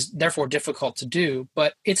 and is therefore difficult to do.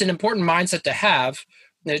 But it's an important mindset to have,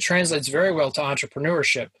 and it translates very well to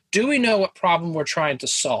entrepreneurship. Do we know what problem we're trying to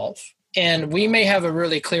solve? And we may have a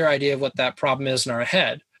really clear idea of what that problem is in our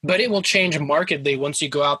head, but it will change markedly once you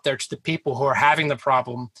go out there to the people who are having the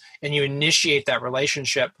problem and you initiate that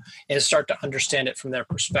relationship and start to understand it from their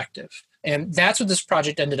perspective. And that's what this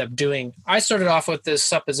project ended up doing. I started off with this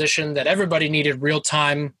supposition that everybody needed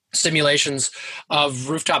real-time simulations of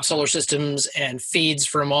rooftop solar systems and feeds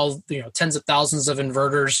from all, tens of thousands of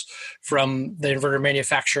inverters from the inverter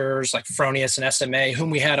manufacturers like Fronius and SMA,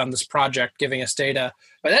 whom we had on this project giving us data.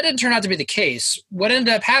 But that didn't turn out to be the case. What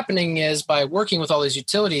ended up happening is by working with all these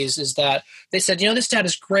utilities is that they said, this data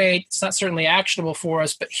is great. It's not certainly actionable for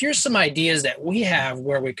us, but here's some ideas that we have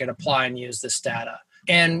where we could apply and use this data.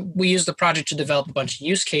 And we used the project to develop a bunch of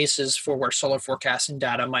use cases for where solar forecasting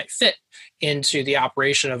data might fit into the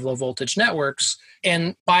operation of low voltage networks.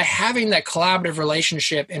 And by having that collaborative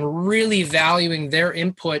relationship and really valuing their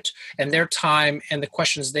input and their time and the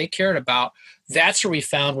questions they cared about, that's where we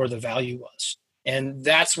found where the value was. And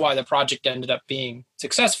that's why the project ended up being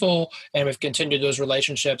successful. And we've continued those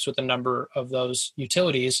relationships with a number of those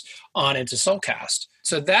utilities on into Solcast.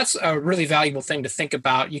 So that's a really valuable thing to think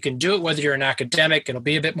about. You can do it whether you're an academic, it'll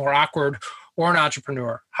be a bit more awkward, or an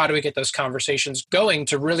entrepreneur. How do we get those conversations going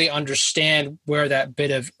to really understand where that bit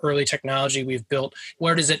of early technology we've built,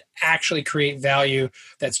 where does it actually create value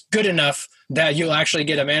that's good enough that you'll actually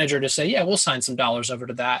get a manager to say, yeah, we'll sign some dollars over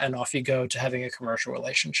to that, and off you go to having a commercial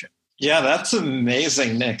relationship. Yeah, that's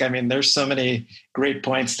amazing, Nick. I mean, there's so many great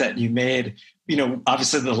points that you made.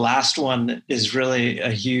 Obviously the last one is really a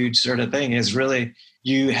huge sort of thing, is really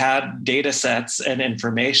you had data sets and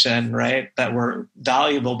information, right, that were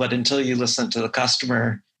valuable, but until you listened to the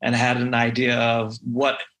customer and had an idea of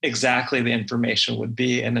what exactly the information would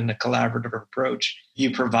be, and in a collaborative approach, you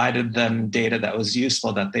provided them data that was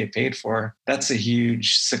useful that they paid for. That's a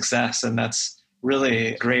huge success, and that's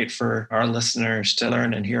really great for our listeners to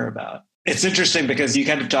learn and hear about. It's interesting because you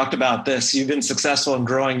kind of talked about this. You've been successful in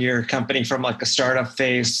growing your company from like a startup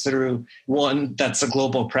phase through one that's a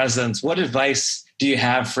global presence. What advice do you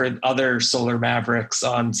have for other solar mavericks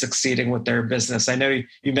on succeeding with their business? I know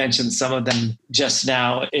you mentioned some of them just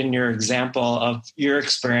now in your example of your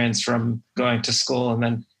experience from going to school and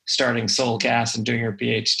then starting Solcast and doing your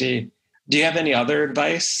PhD. Do you have any other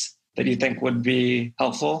advice that you think would be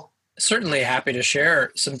helpful? Certainly happy to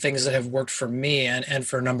share some things that have worked for me and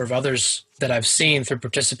for a number of others that I've seen through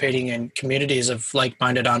participating in communities of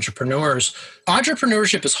like-minded entrepreneurs.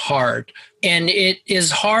 Entrepreneurship is hard, and it is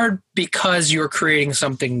hard because you're creating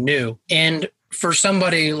something new. And for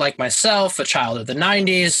somebody like myself, a child of the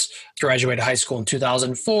 90s, graduated high school in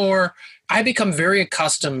 2004, I become very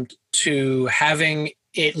accustomed to having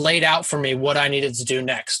it laid out for me what I needed to do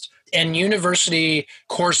next. And university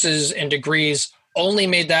courses and degrees only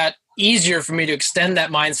made that easier for me to extend that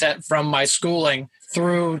mindset from my schooling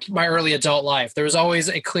through my early adult life. There was always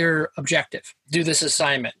a clear objective. Do this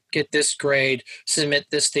assignment, get this grade, submit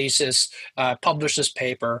this thesis, publish this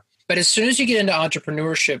paper. But as soon as you get into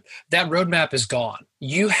entrepreneurship, that roadmap is gone.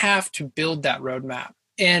 You have to build that roadmap.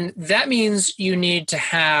 And that means you need to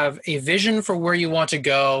have a vision for where you want to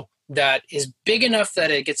go that is big enough that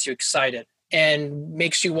it gets you excited and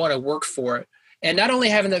makes you want to work for it. And not only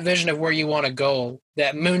having that vision of where you want to go,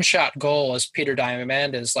 that moonshot goal, as Peter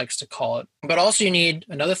Diamandis likes to call it, but also you need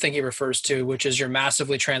another thing he refers to, which is your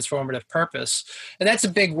massively transformative purpose. And that's a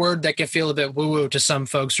big word that can feel a bit woo-woo to some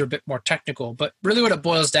folks who are a bit more technical. But really what it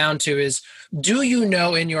boils down to is, do you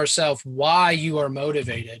know in yourself why you are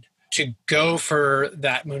motivated to go for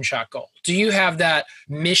that moonshot goal? Do you have that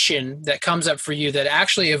mission that comes up for you that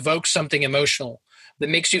actually evokes something emotional, that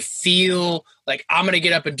makes you feel like I'm going to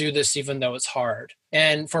get up and do this even though it's hard?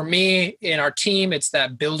 And for me, in our team, it's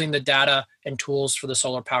that building the data and tools for the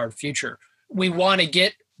solar-powered future. We want to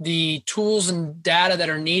get the tools and data that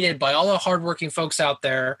are needed by all the hardworking folks out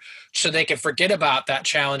there so they can forget about that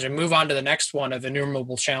challenge and move on to the next one of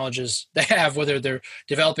innumerable challenges they have, whether they're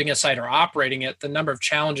developing a site or operating it. The number of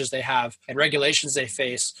challenges they have and regulations they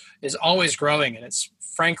face is always growing, and it's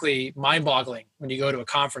frankly mind-boggling when you go to a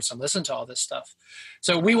conference and listen to all this stuff.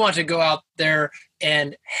 So we want to go out there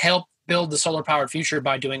and help build the solar-powered future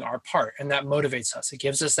by doing our part, and that motivates us. It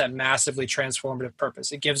gives us that massively transformative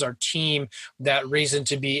purpose. It gives our team that reason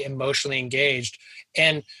to be emotionally engaged,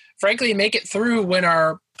 and frankly, make it through when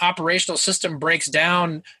our operational system breaks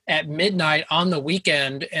down at midnight on the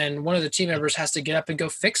weekend, and one of the team members has to get up and go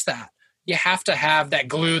fix that. You have to have that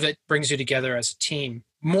glue that brings you together as a team.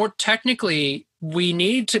 More technically, we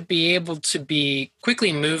need to be able to be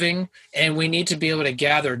quickly moving, and we need to be able to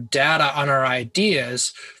gather data on our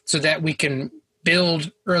ideas so that we can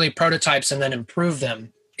build early prototypes and then improve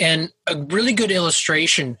them. And a really good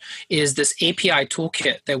illustration is this API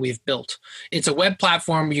toolkit that we've built. It's a web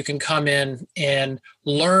platform where you can come in and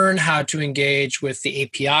learn how to engage with the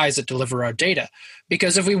APIs that deliver our data.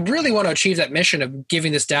 Because if we really want to achieve that mission of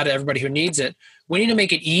giving this data to everybody who needs it, we need to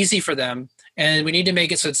make it easy for them. And we need to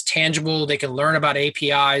make it so it's tangible. They can learn about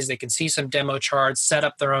APIs. They can see some demo charts, set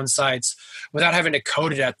up their own sites without having to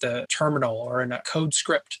code it at the terminal or in a code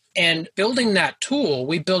script. And building that tool,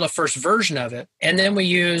 we built a first version of it. And then we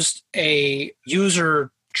used a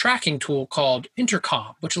user tracking tool called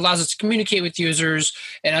Intercom, which allows us to communicate with users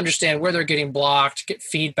and understand where they're getting blocked, get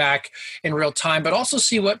feedback in real time, but also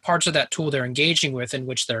see what parts of that tool they're engaging with and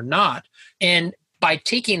which they're not. And by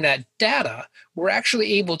taking that data, we're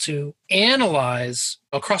actually able to analyze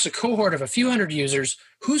across a cohort of a few hundred users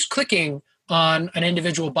who's clicking on an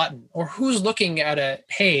individual button or who's looking at a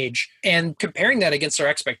page and comparing that against their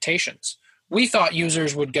expectations. We thought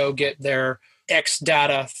users would go get their X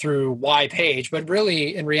data through Y page, but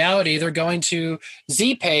really, in reality, they're going to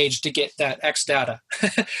Z page to get that X data.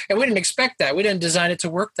 And we didn't expect that. We didn't design it to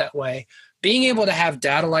work that way. Being able to have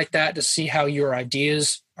data like that to see how your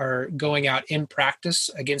ideas are going out in practice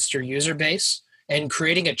against your user base and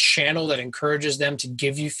creating a channel that encourages them to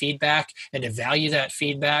give you feedback and to value that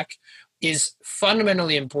feedback is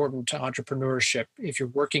fundamentally important to entrepreneurship if you're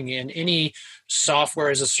working in any software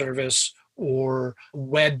as a service or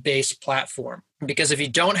web-based platform. Because if you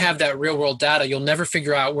don't have that real-world data, you'll never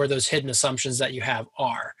figure out where those hidden assumptions that you have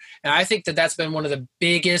are. And I think that that's been one of the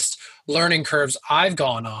biggest learning curves I've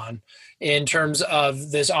gone on in terms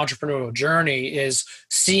of this entrepreneurial journey is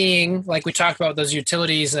seeing, like we talked about those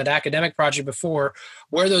utilities and that academic project before,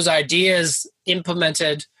 where those ideas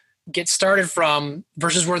implemented get started from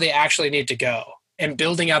versus where they actually need to go, and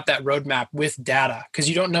building out that roadmap with data, because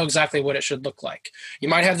you don't know exactly what it should look like. You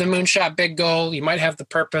might have the moonshot big goal, you might have the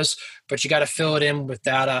purpose, but you got to fill it in with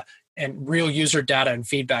data and real user data and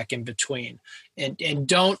feedback in between. And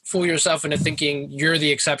don't fool yourself into thinking you're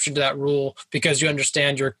the exception to that rule because you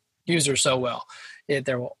understand your user so well.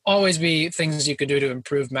 There will always be things you can do to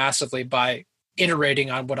improve massively by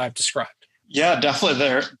iterating on what I've described. Yeah, definitely.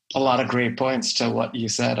 There are a lot of great points to what you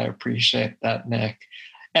said. I appreciate that, Nick.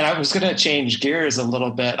 And I was going to change gears a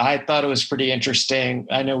little bit. I thought it was pretty interesting.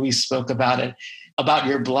 I know we spoke about it, about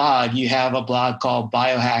your blog. You have a blog called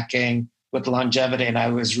Biohacking with longevity, and I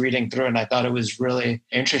was reading through and I thought it was really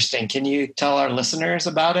interesting. Can you tell our listeners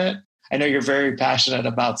about it? I know you're very passionate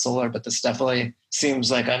about solar, but this definitely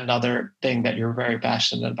seems like another thing that you're very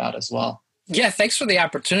passionate about as well. Yeah, thanks for the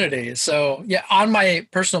opportunity. So yeah, on my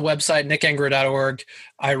personal website, nickinger.org,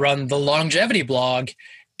 I run the longevity blog.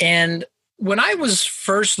 And when I was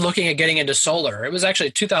first looking at getting into solar, it was actually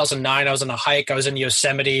 2009. I was on a hike. I was in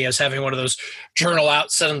Yosemite. I was having one of those journal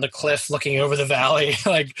out, sit on the cliff, looking over the valley,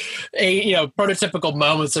 like prototypical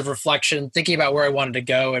moments of reflection, thinking about where I wanted to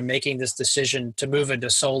go and making this decision to move into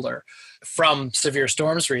solar from severe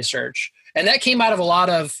storms research. And that came out of a lot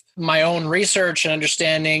of my own research and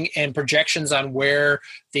understanding and projections on where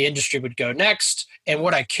the industry would go next and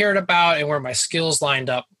what I cared about and where my skills lined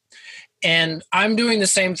up. And I'm doing the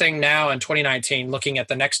same thing now in 2019, looking at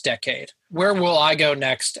the next decade. Where will I go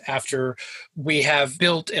next after we have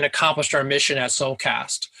built and accomplished our mission at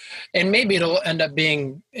Soulcast? And maybe it'll end up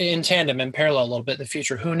being in tandem and parallel a little bit in the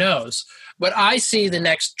future. Who knows? But I see the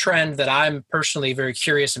next trend that I'm personally very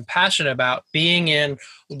curious and passionate about being in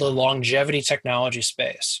the longevity technology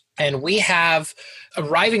space. And we have,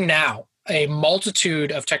 arriving now, a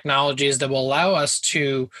multitude of technologies that will allow us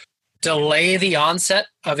to delay the onset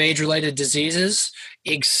of age-related diseases,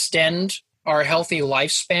 extend our healthy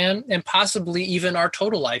lifespan, and possibly even our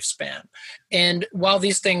total lifespan. And while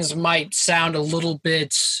these things might sound a little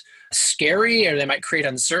bit scary or they might create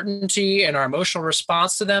uncertainty in our emotional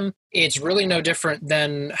response to them, it's really no different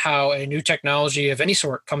than how a new technology of any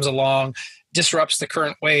sort comes along, disrupts the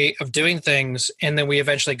current way of doing things, and then we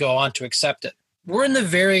eventually go on to accept it. We're in the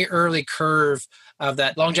very early curve of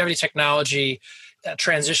that longevity technology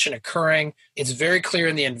transition occurring. It's very clear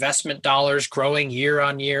in the investment dollars growing year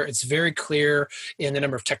on year. It's very clear in the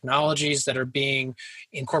number of technologies that are being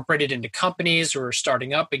incorporated into companies who are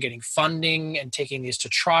starting up and getting funding and taking these to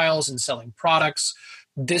trials and selling products.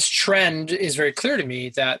 This trend is very clear to me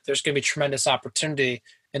that there's going to be tremendous opportunity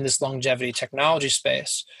in this longevity technology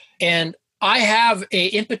space. And I have an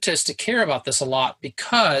impetus to care about this a lot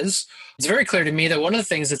because it's very clear to me that one of the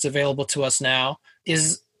things that's available to us now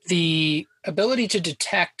is the ability to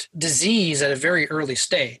detect disease at a very early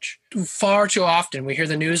stage. Far too often, we hear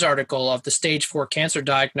the news article of the stage 4 cancer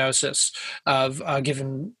diagnosis of a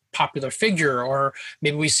given popular figure, or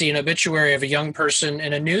maybe we see an obituary of a young person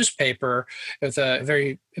in a newspaper with a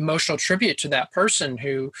very emotional tribute to that person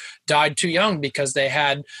who died too young because they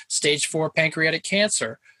had stage 4 pancreatic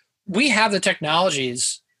cancer. We have the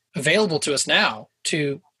technologies available to us now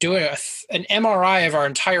to do an MRI of our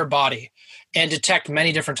entire body and detect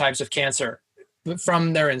many different types of cancer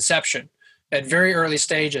from their inception at very early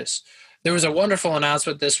stages. There was a wonderful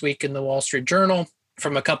announcement this week in the Wall Street Journal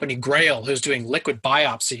from a company, Grail, who's doing liquid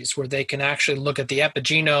biopsies where they can actually look at the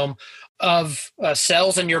epigenome of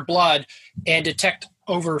cells in your blood and detect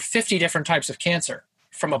over 50 different types of cancer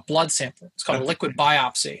from a blood sample. It's called a liquid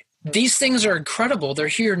biopsy. These things are incredible. They're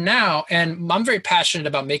here now. And I'm very passionate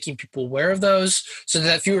about making people aware of those so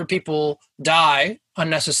that fewer people die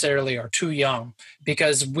unnecessarily or too young,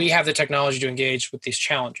 because we have the technology to engage with these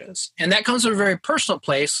challenges. And that comes from a very personal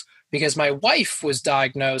place because my wife was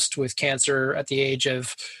diagnosed with cancer at the age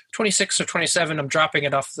of 26 or 27. I'm dropping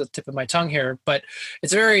it off the tip of my tongue here, but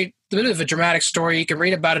it's a bit of a dramatic story. You can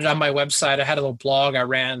read about it on my website. I had a little blog I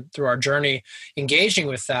ran through our journey engaging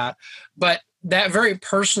with that. But that very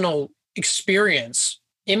personal experience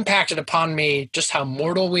impacted upon me just how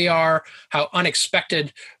mortal we are, how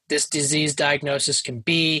unexpected this disease diagnosis can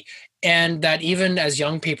be, and that even as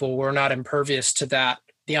young people, we're not impervious to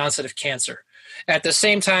the onset of cancer. At the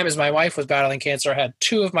same time as my wife was battling cancer, I had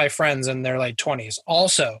two of my friends in their late 20s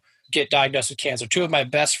also get diagnosed with cancer, two of my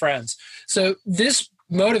best friends. So this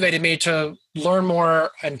motivated me to learn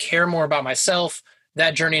more and care more about myself.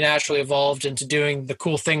 That journey naturally evolved into doing the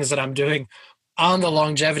cool things that I'm doing on the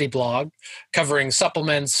longevity blog, covering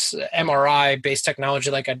supplements, MRI-based technology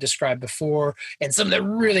like I described before, and some of the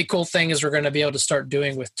really cool things we're going to be able to start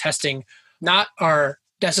doing with testing not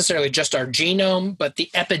necessarily just our genome, but the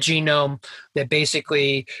epigenome that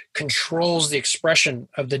basically controls the expression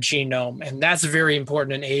of the genome. And that's very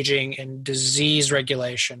important in aging and disease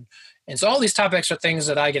regulation. And so all these topics are things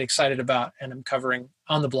that I get excited about and I'm covering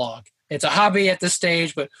on the blog. It's a hobby at this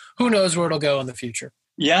stage, but who knows where it'll go in the future.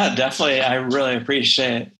 Yeah, definitely. I really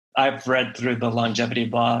appreciate it. I've read through the longevity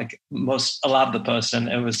blog, a lot of the posts, and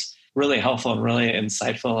it was really helpful and really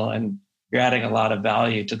insightful. And you're adding a lot of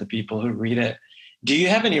value to the people who read it. Do you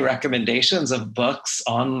have any recommendations of books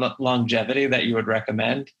on longevity that you would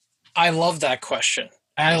recommend? I love that question.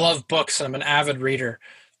 I love books. I'm an avid reader.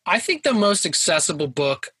 I think the most accessible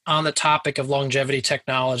book on the topic of longevity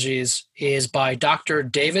technologies is by Dr.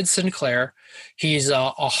 David Sinclair. He's a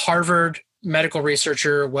Harvard medical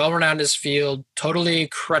researcher, well-renowned in his field, totally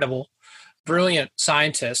credible, brilliant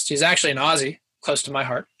scientist. He's actually an Aussie, close to my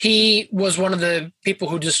heart. He was one of the people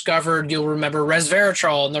who discovered, you'll remember,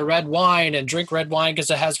 resveratrol in the red wine, and drink red wine because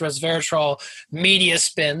it has resveratrol media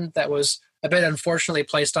spin that was a bit unfortunately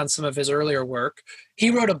placed on some of his earlier work. He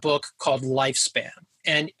wrote a book called Lifespan,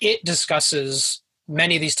 and it discusses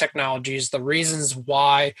many of these technologies, the reasons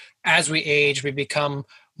why, as we age, we become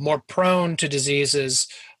more prone to diseases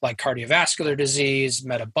like cardiovascular disease,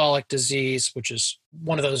 metabolic disease, which is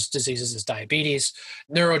one of those diseases is diabetes,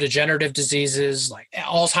 neurodegenerative diseases like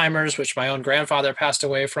Alzheimer's, which my own grandfather passed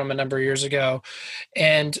away from a number of years ago.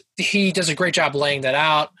 And he does a great job laying that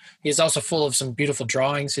out. He's also full of some beautiful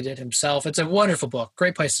drawings he did himself. It's a wonderful book,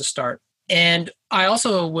 great place to start. And I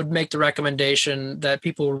also would make the recommendation that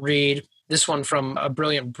people read this one from a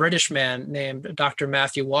brilliant British man named Dr.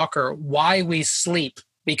 Matthew Walker, Why We Sleep.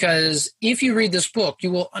 Because if you read this book,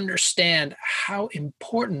 you will understand how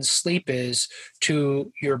important sleep is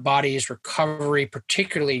to your body's recovery,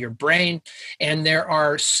 particularly your brain. And there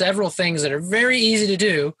are several things that are very easy to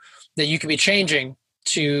do that you can be changing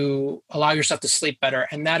to allow yourself to sleep better.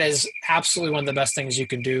 And that is absolutely one of the best things you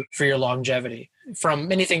can do for your longevity.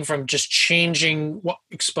 From anything from just changing what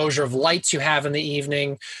exposure of lights you have in the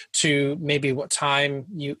evening to maybe what time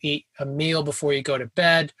you eat a meal before you go to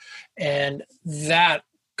bed. And that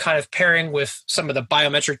kind of pairing with some of the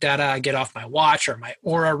biometric data I get off my watch or my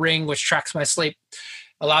Oura ring, which tracks my sleep,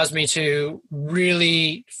 allows me to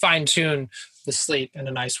really fine tune the sleep in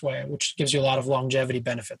a nice way, which gives you a lot of longevity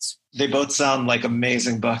benefits. They both sound like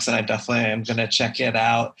amazing books, and I definitely am going to check it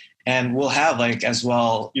out. And we'll have as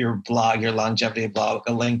well your blog, your longevity blog,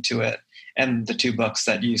 a link to it, and the two books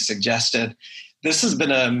that you suggested. This has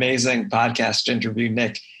been an amazing podcast interview,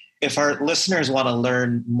 Nick. If our listeners want to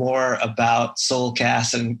learn more about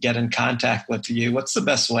Soulcast and get in contact with you, what's the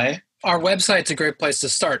best way? Our website's a great place to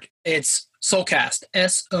start. It's Soulcast,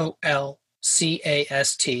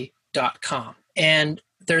 SOLCAST.com. And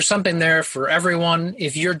there's something there for everyone.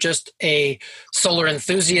 If you're just a solar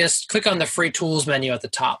enthusiast, click on the free tools menu at the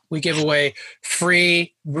top. We give away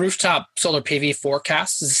free rooftop solar PV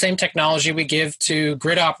forecasts. It's the same technology we give to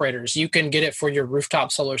grid operators. You can get it for your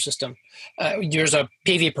rooftop solar system. There's a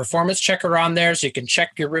PV performance checker on there, so you can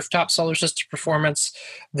check your rooftop solar system performance.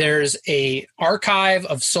 There's a archive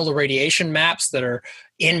of solar radiation maps that are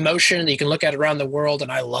in motion that you can look at around the world,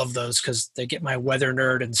 and I love those because they get my weather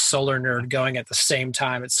nerd and solar nerd going at the same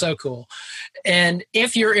time. It's so cool. And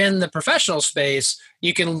if you're in the professional space,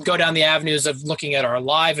 you can go down the avenues of looking at our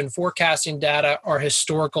live and forecasting data, our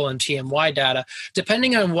historical and TMY data,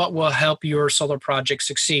 depending on what will help your solar project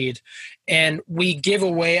succeed. And we give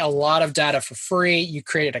away a lot of data for free. You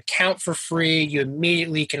create an account for free. You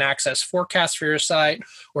immediately can access forecasts for your site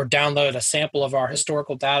or download a sample of our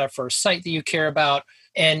historical data for a site that you care about.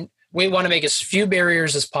 And we want to make as few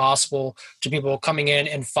barriers as possible to people coming in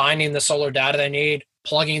and finding the solar data they need,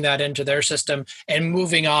 plugging that into their system, and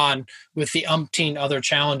moving on with the umpteen other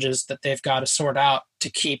challenges that they've got to sort out to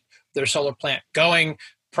keep their solar plant going,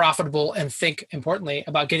 profitable, and think, importantly,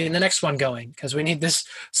 about getting the next one going, because we need this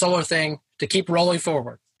solar thing to keep rolling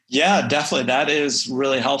forward. Yeah, definitely. That is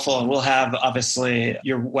really helpful. And we'll have, obviously,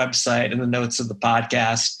 your website in the notes of the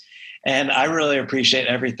podcast. And I really appreciate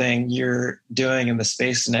everything you're doing in the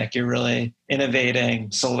space, Nick. You're really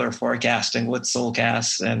innovating solar forecasting with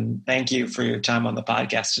Soulcast. And thank you for your time on the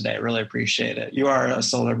podcast today. I really appreciate it. You are a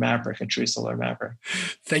solar maverick, a true solar maverick.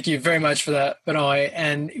 Thank you very much for that, Benoit.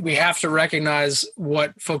 And we have to recognize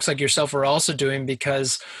what folks like yourself are also doing,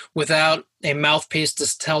 because without a mouthpiece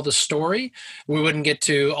to tell the story, we wouldn't get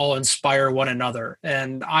to all inspire one another.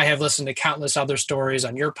 And I have listened to countless other stories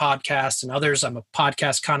on your podcast and others. I'm a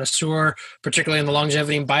podcast connoisseur, particularly in the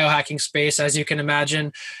longevity and biohacking space, as you can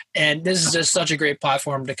imagine. And this is just such a great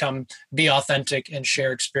platform to come be authentic and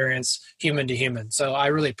share experience human to human. So I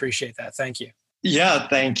really appreciate that. Thank you. Yeah,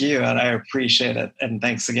 thank you. And I appreciate it. And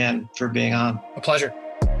thanks again for being on. A pleasure.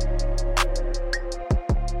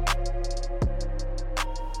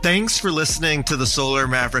 Thanks for listening to the Solar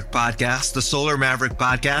Maverick Podcast. The Solar Maverick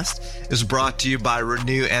Podcast is brought to you by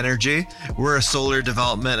Renew Energy. We're a solar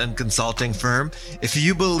development and consulting firm. If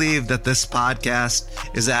you believe that this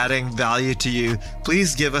podcast is adding value to you,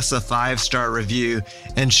 please give us a 5-star review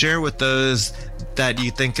and share with those that you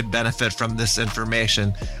think could benefit from this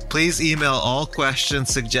information. Please email all questions,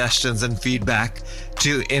 suggestions, and feedback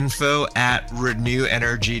to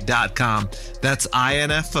info@reneuenergy.com. That's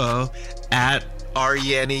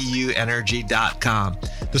info@reneuenergy.com.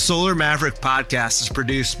 The Solar Maverick podcast is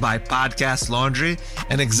produced by Podcast Laundry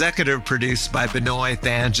and executive produced by Benoit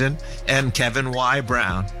Thanjan and Kevin Y.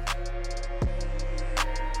 Brown.